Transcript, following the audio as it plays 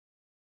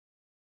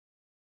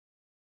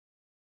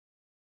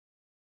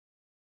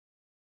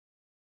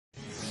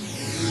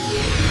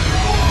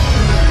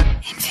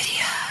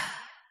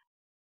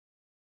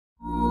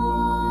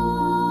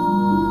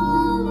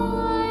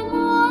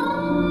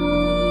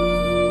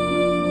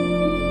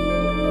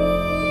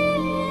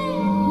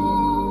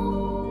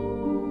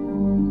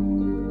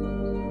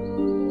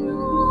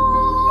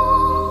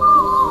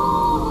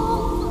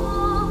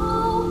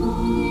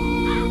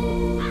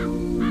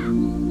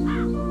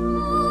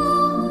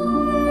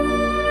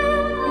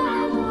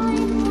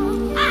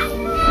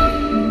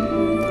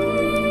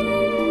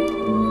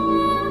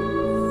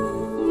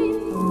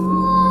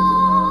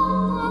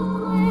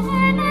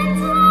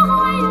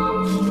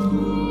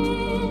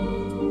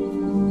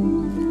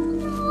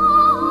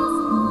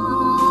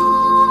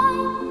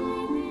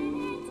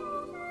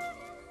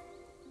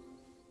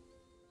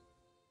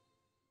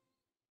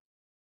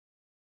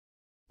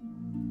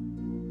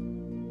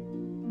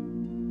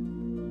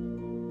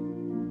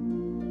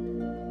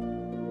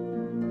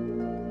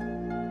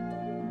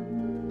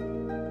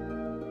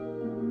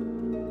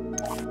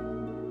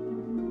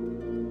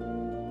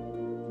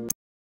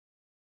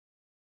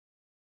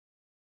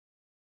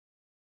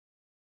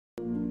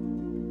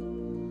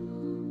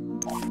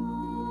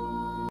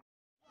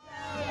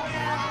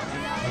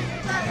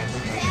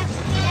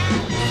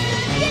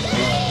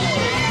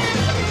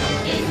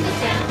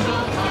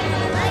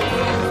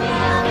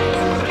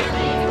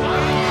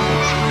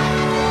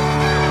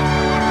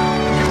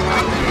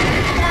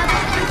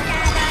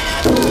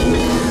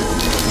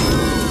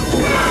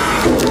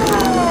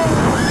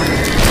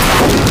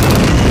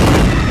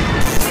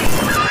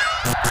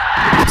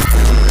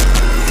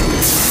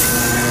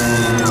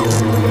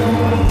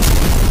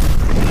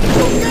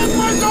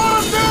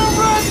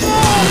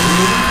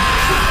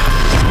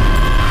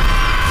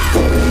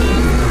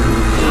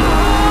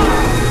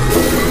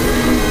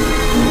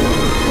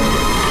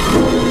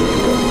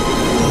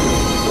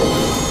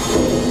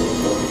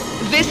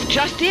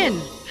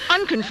in.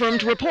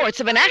 Unconfirmed reports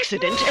of an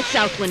accident at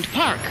Southland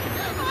Park.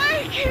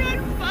 I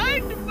can't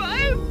find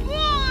my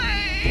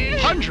boy!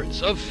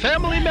 Hundreds of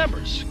family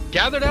members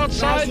gathered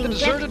outside the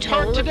deserted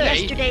park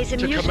today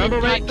to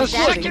commemorate the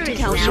second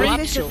anniversary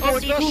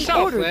of the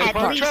Southland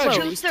Park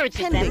tragedy.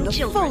 Pending a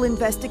full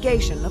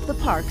investigation of the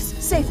park's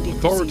safety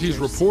Authorities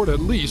report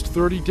at least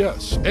 30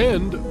 deaths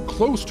and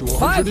close to 100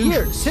 5 injuries.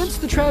 years since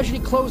the tragedy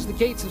closed the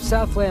gates of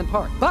Southland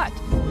Park, but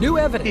new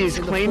evidence Is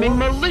claiming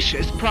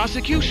malicious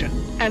prosecution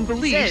and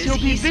believes he'll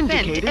be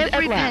vindicated at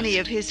every last. penny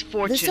of his The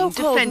fortune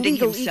so-called defending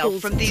legal himself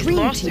Eagles from these dream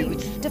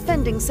lawsuits. team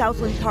defending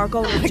Southland Park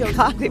owner Joe.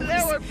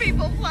 There were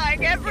people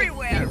flying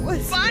everywhere.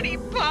 Body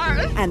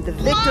parts. And the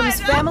victims'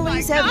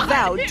 families have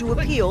vowed to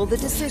appeal the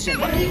decision.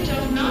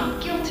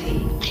 Not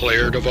guilty.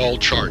 Cleared of all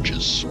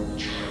charges.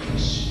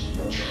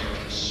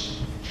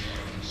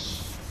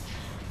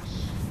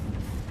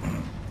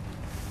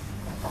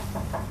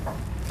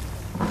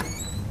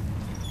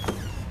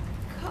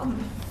 Come,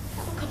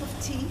 have a cup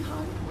of tea,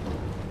 hon.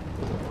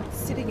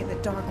 Sitting in the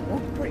dark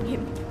won't bring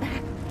him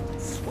back,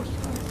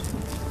 sweetheart.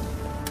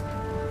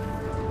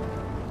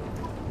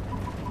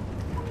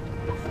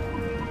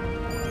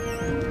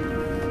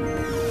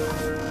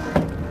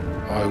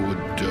 I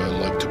would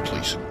like to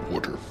place an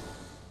order.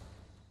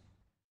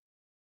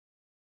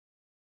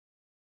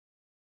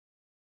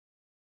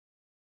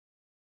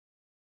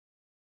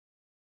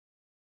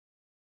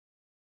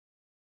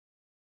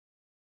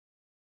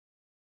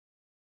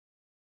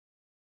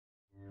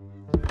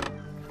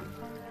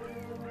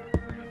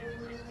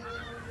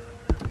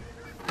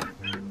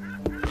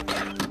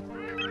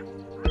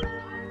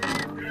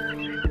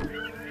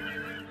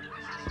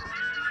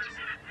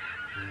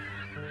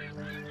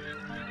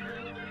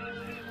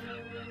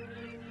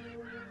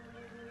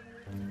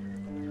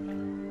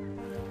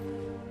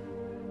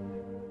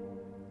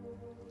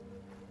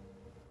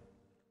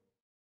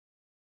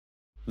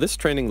 This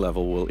training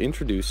level will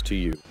introduce to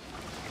you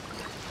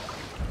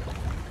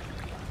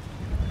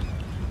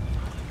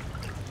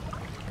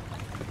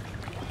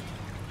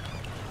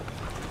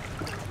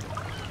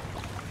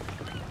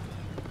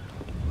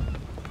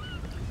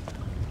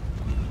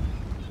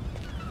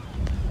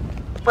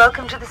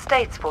Welcome to the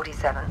States,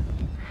 47.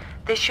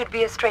 This should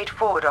be a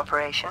straightforward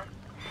operation.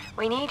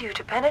 We need you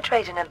to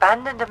penetrate an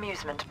abandoned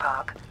amusement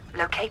park,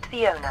 locate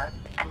the owner,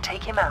 and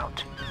take him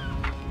out.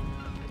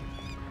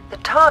 The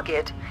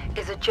target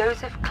is a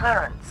Joseph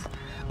Clarence,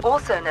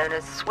 also known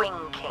as Swing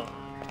King.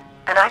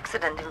 An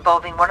accident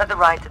involving one of the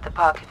rides at the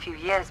park a few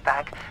years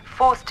back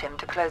forced him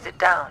to close it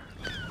down.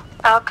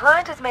 Our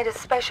client has made a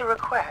special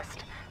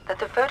request that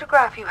the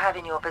photograph you have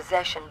in your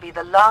possession be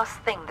the last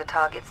thing the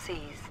target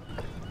sees.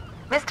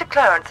 Mr.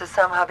 Clarence has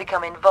somehow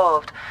become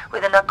involved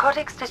with a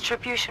narcotics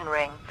distribution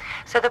ring,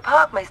 so the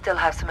park may still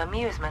have some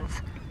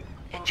amusements.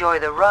 Enjoy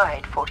the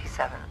ride,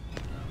 47.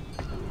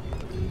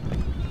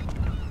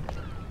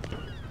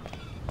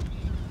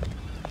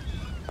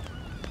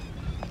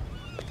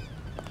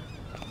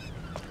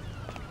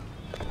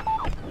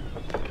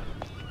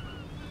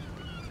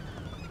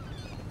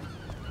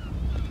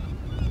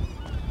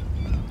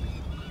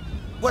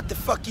 What the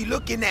fuck you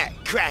looking at,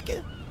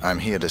 cracker? I'm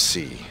here to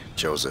see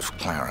Joseph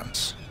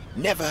Clarence.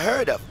 Never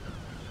heard of him.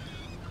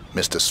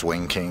 Mr.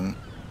 Swing King?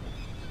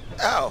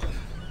 Oh,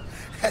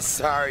 that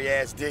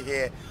sorry-ass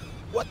dickhead.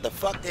 What the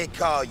fuck they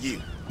call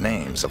you?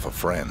 Names are for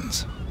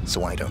friends,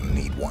 so I don't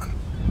need one.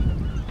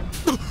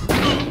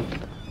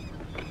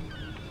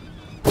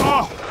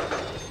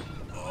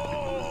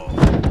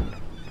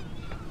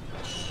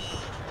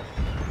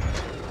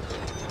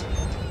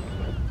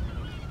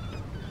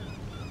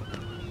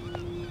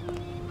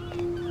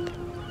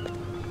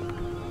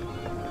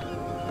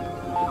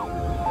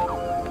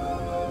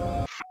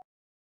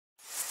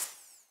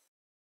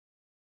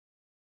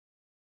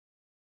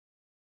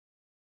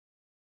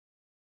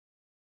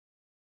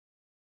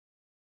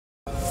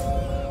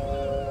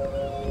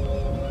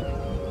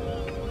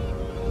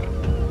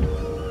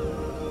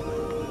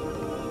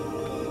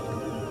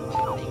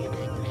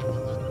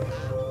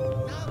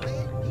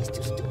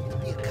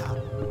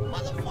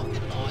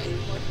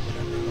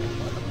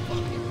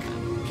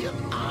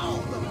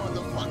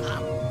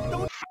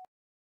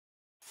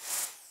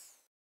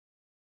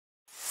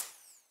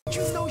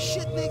 You know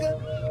shit,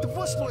 nigga?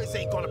 Divorce lawyers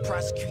ain't gonna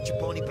prosecute your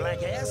bony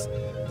black ass.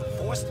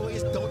 Divorce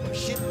lawyers don't know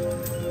shit.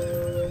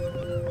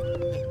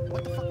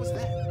 What the fuck was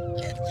that?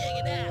 Let's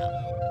check it out.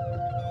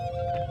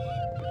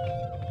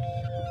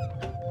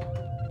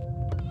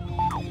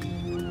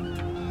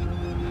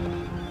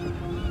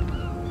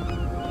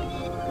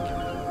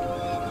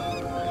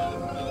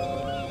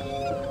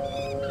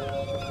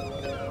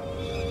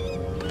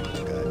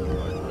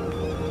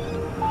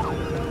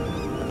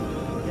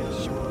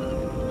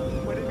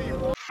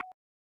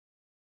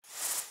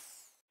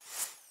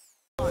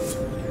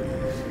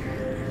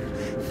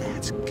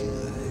 That's good.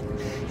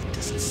 It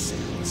doesn't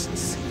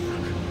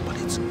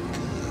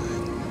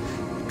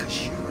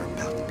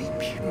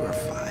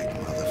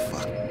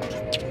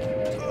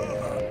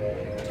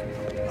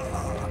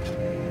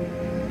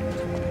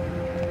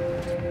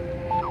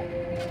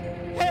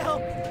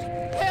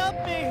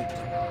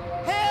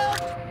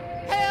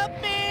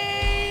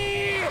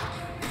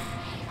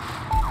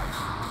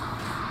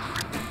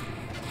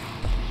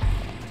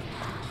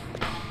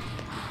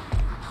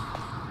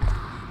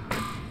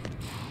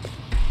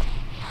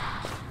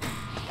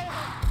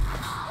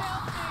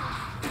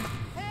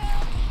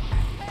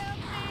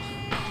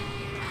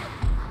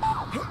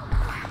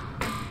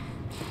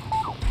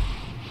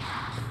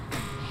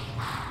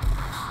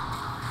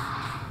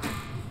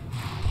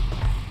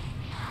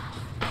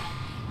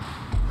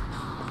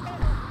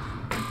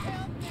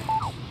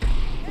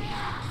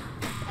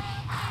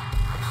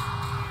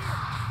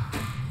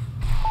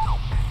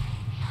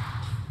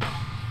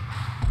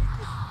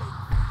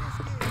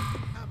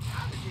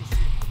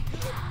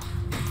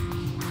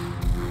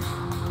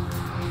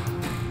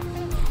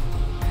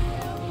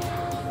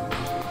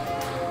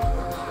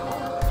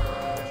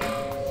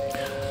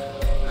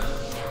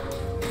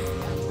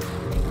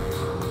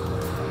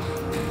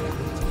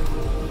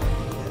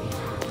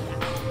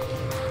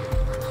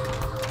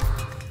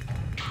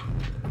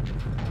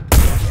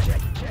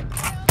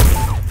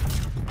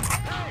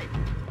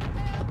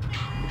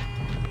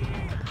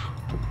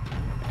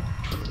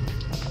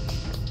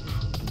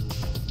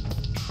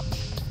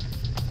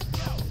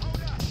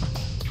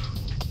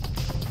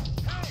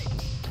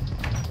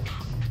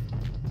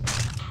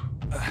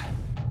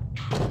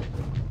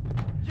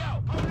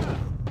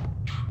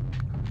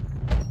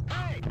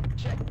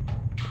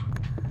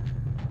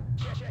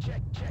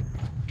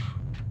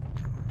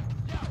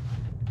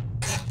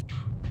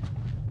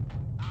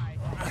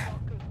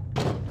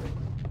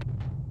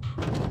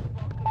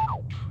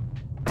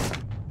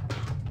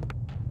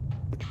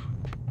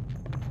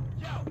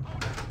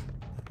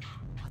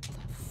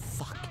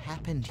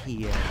happened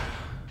here?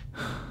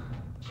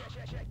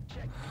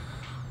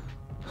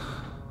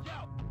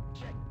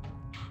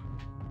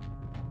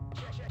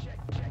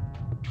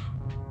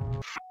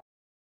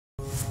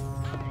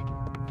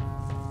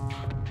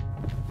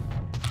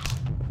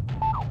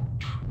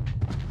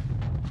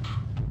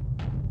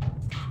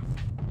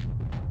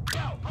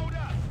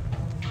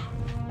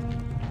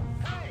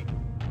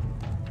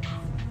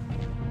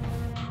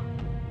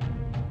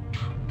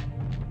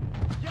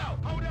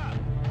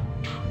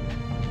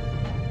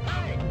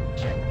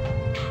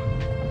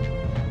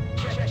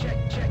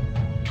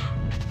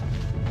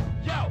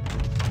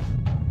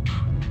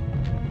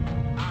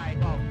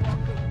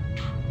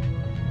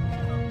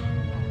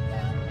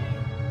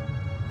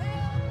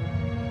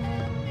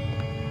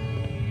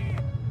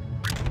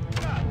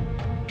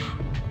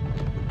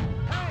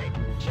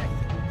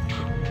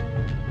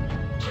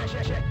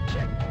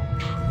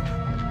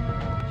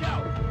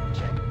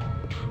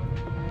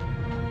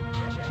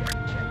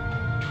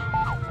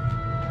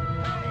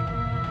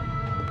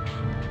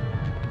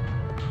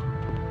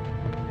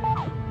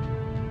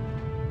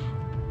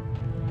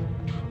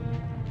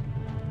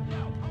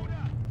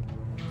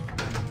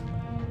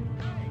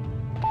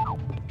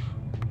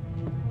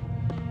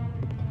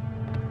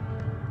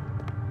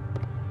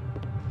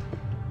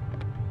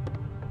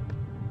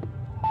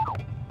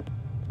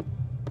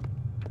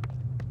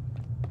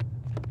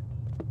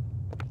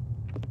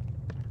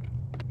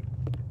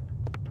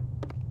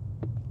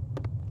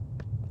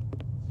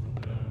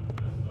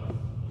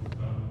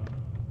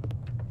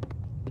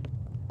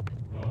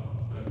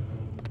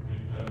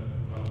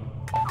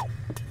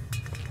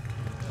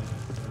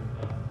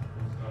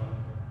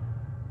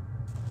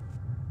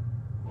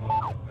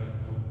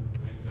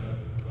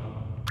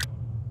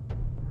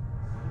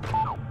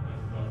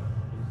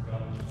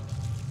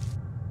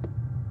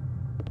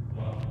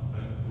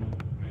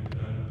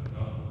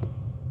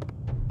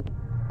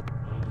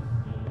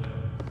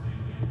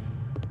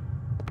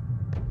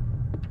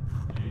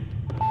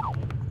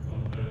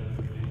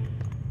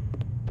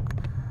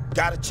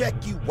 Gotta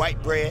check you,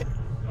 white bread.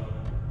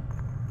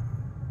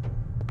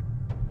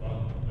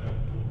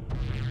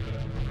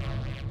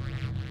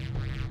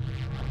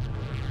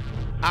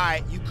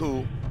 Alright, you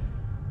cool.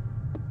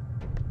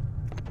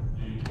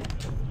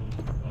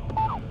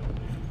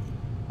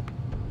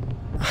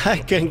 I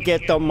can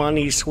get the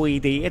money,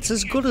 sweetie. It's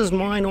as good as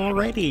mine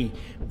already.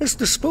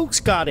 Mr. Spook's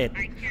got it.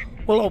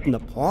 We'll open the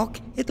park.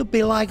 It'll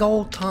be like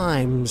old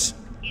times.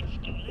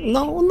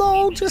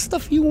 No, just a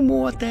few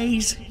more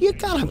days. You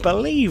gotta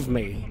believe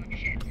me.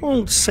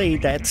 Don't say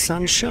that,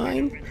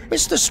 sunshine.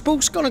 Mr.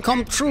 Spook's gonna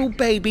come true,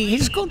 baby.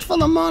 He's good for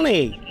the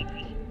money.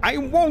 I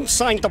won't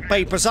sign the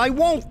papers. I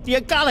won't. You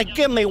gotta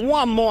give me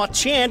one more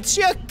chance.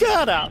 You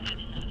gotta.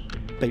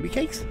 Baby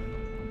cakes?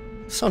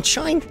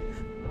 Sunshine?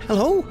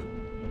 Hello?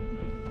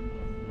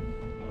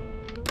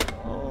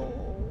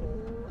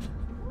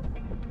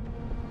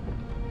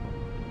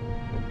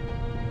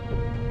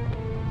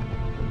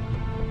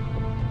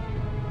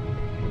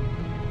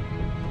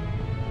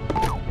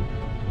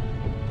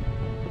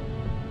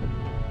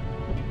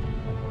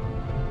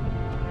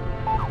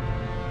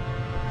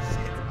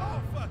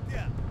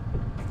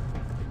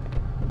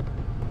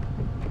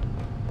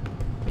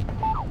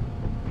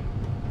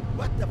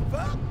 What the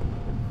fuck?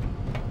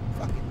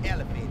 Fucking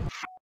elevator.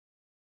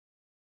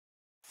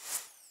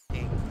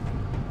 Hey.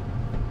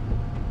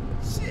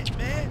 Shit,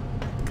 man.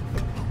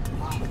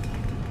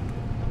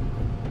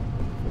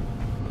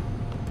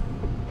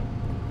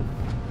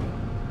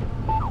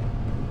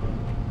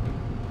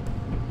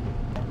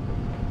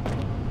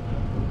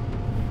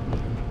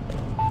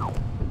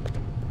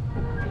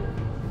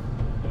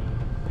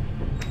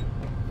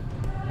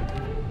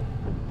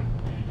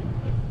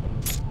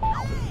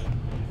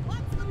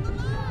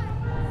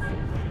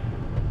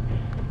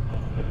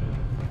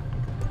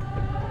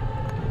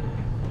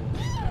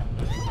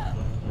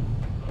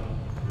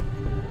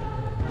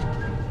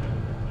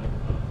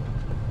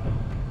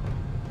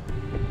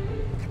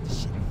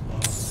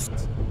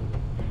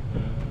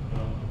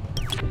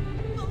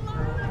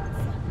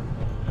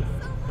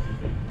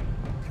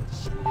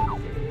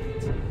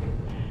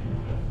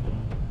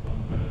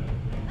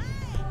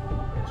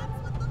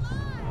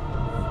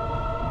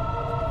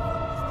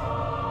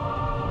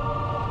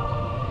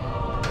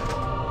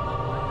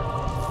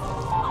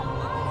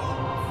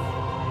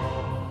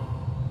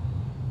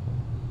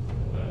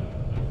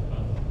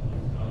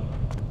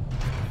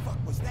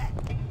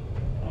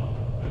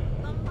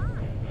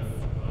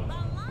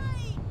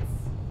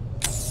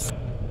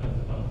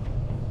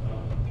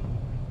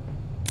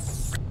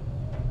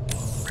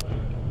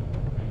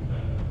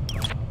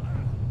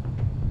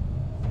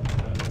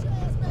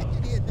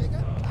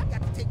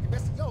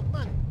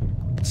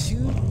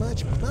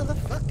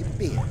 Motherfucking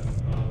beer.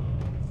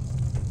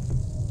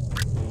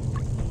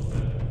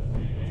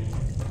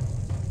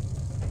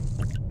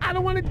 I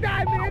don't want to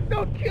die, man.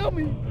 Don't kill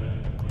me. You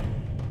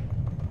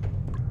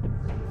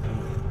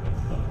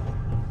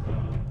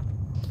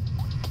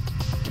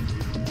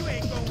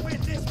ain't gonna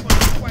win this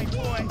one, white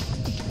boy. Let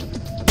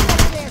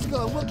that ass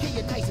go and we'll kill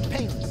you nice and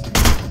painless.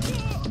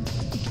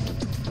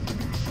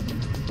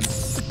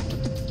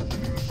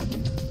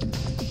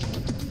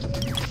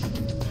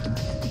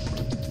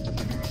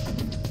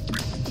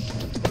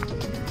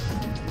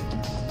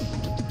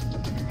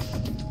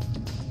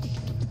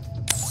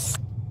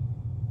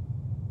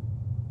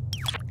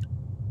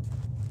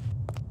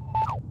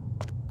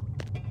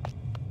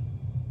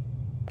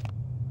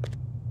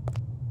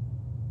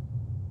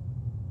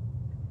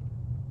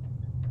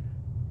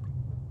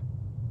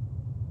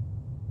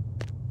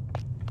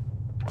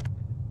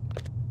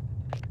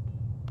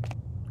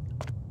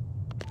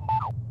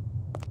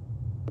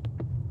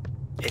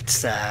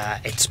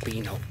 It's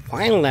been a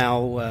while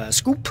now,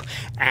 Scoop,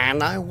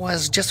 and I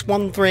was just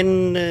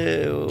wondering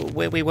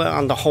where we were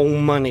on the whole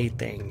money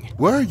thing.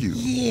 Were you?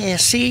 Yeah,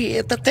 see,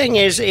 the thing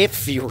is,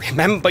 if you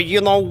remember,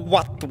 you know,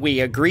 what we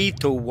agreed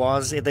to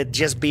was it'd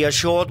just be a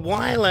short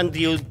while and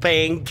you'd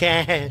pay in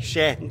cash,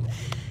 and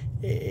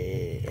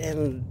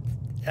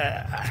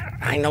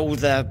I know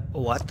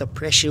what the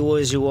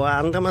pressures you were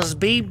under must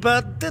be,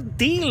 but the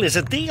deal is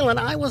a deal, and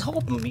I was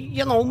hoping,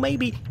 you know,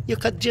 maybe you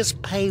could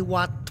just pay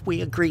what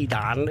we agreed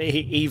on,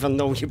 even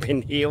though you've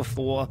been here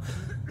for,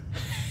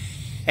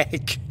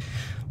 heck,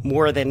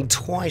 more than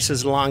twice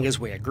as long as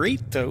we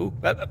agreed to.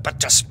 But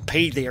just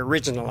pay the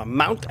original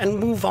amount and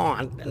move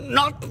on.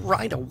 Not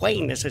right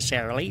away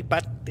necessarily,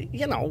 but,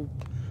 you know,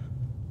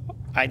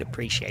 I'd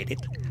appreciate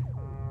it.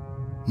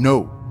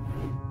 No.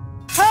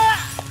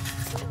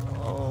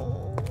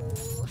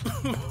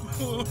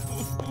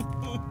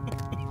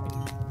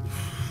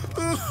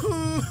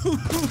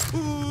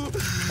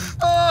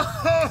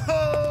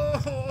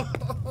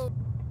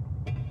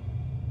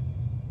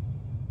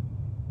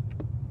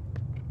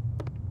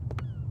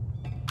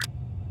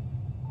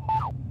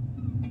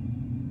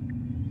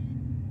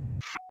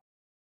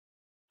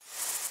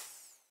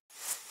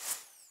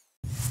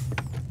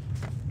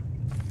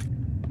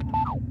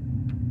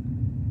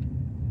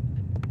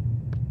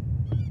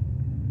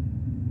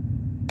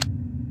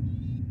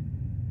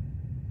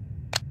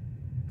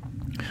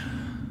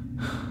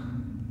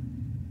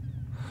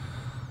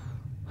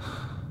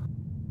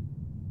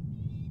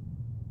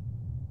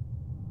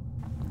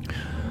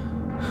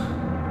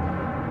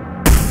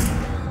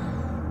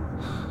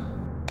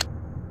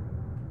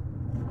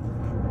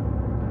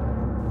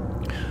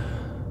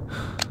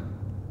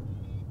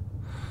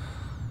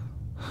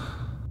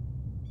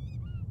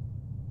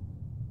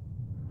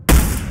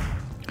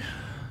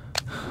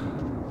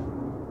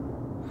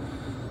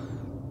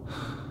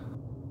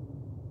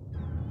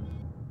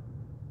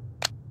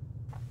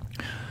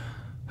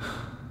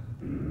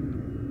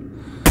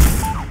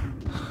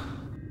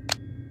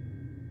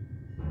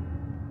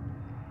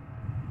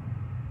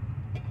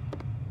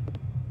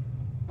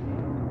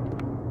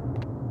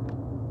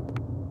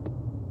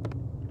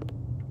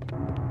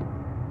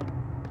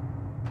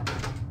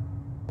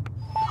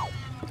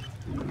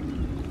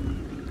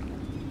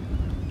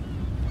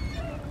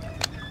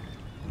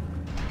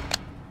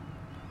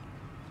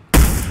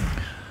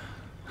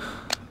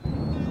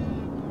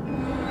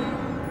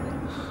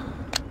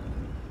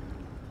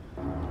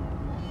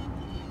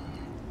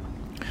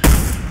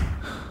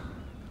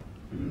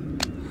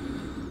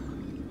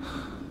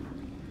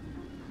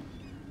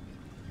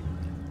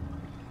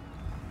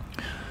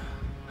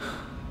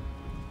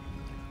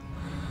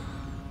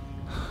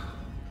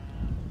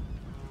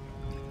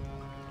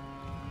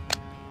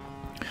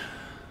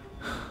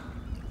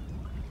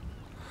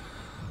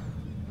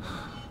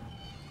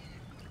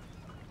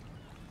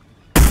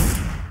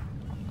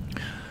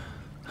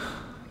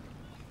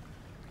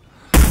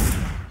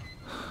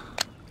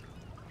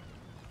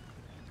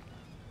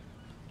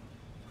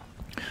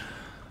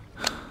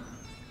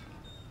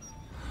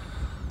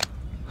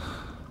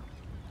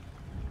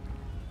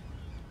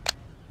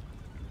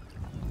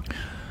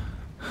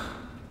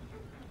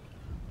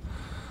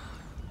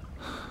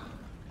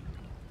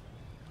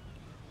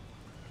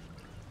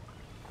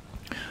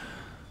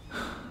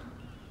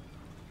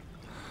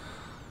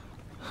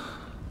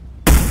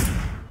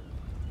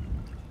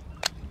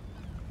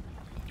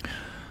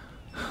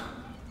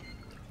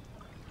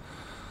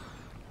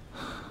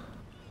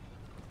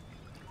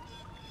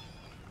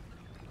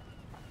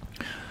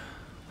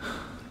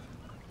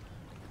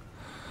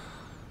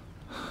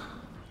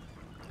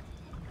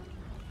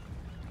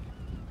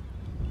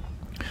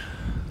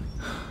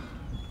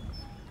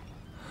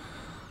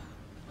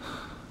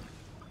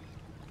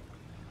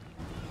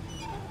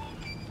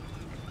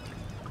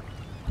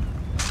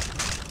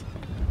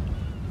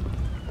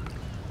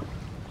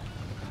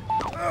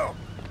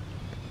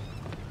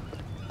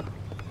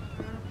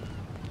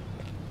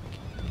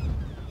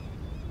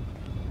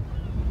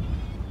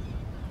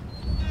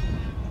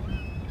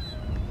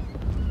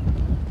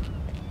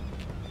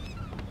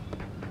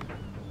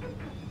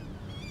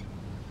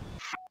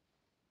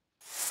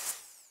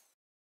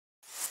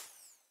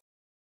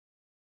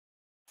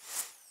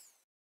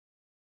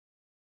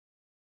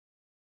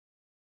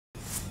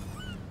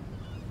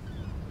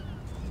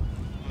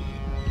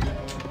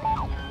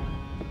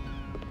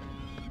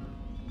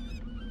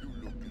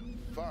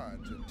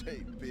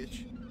 Hey,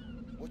 bitch,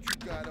 what you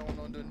got on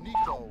underneath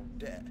all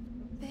that?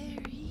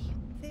 Very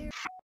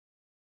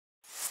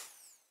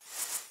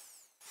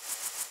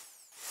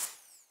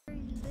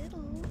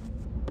little.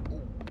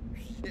 Oh,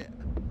 yeah.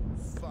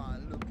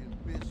 Fine-looking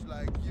bitch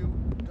like you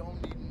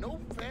don't need no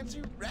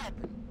fancy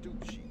wrapping, do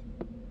she?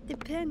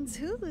 Depends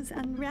who's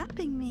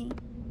unwrapping me.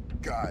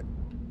 God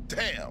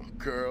damn,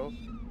 girl.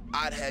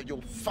 I'd have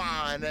your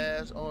fine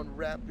ass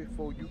unwrapped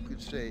before you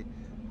could say,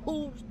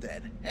 "Who's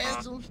that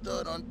handsome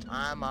stud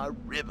untying my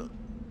ribbon?"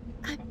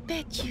 I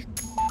bet you...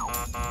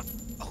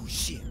 Oh,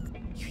 shit.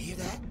 You hear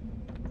that?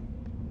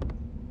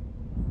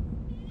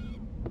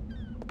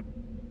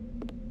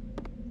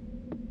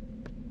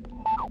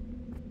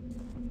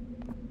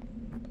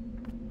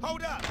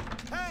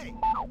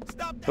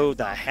 Who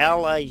the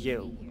hell are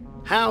you?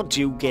 How'd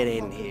you get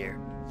in here?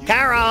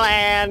 Carol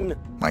Ann!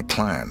 My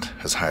client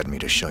has hired me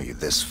to show you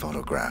this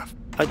photograph.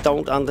 I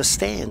don't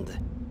understand.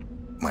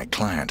 My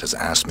client has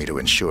asked me to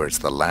ensure it's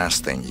the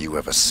last thing you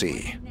ever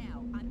see.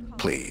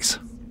 Please,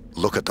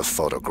 look at the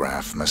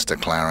photograph, Mr.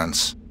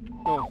 Clarence.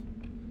 Oh,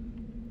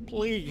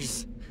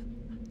 please.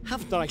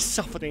 Haven't I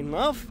suffered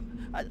enough?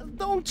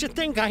 Don't you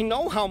think I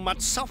know how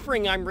much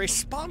suffering I'm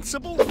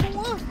responsible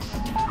for?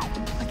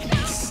 I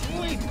can't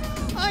sleep.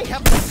 I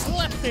haven't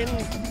slept in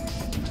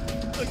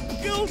the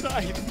guilt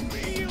I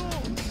feel.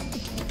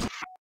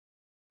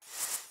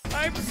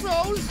 I'm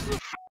so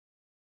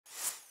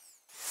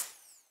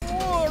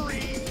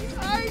sorry.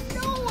 I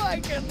know I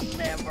can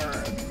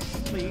never.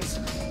 Please.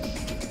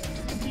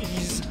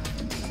 Please.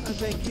 I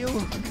beg you.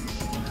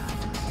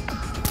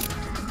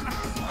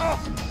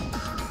 Oh.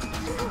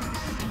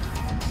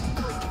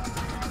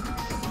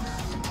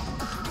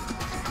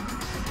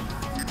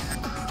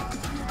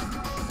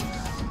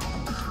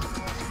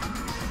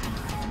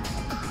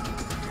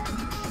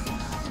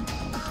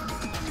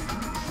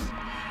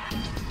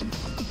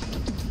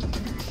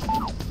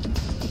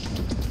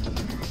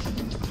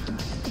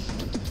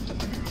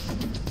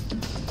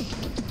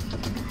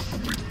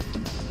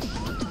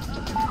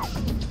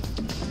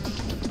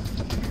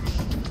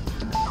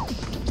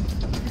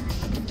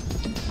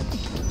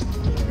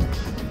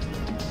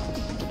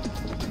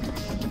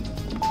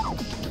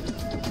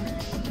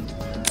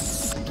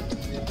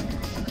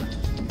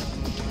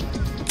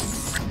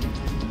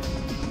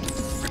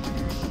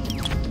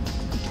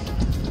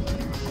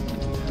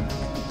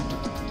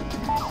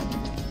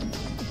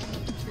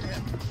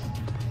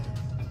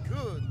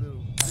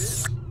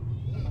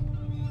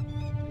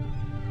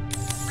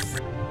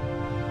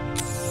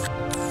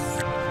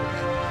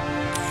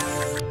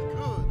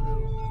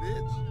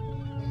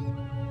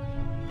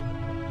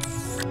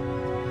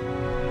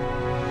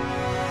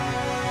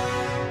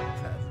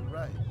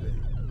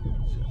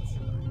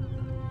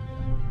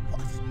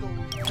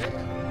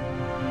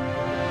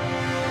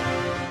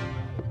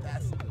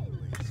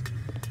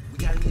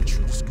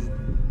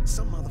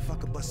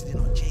 Busted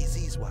in on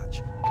Jay-Z's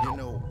watch. You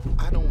know,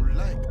 I don't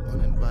like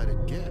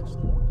uninvited guests.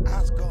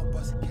 Oscar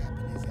busted cap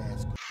in his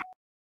ass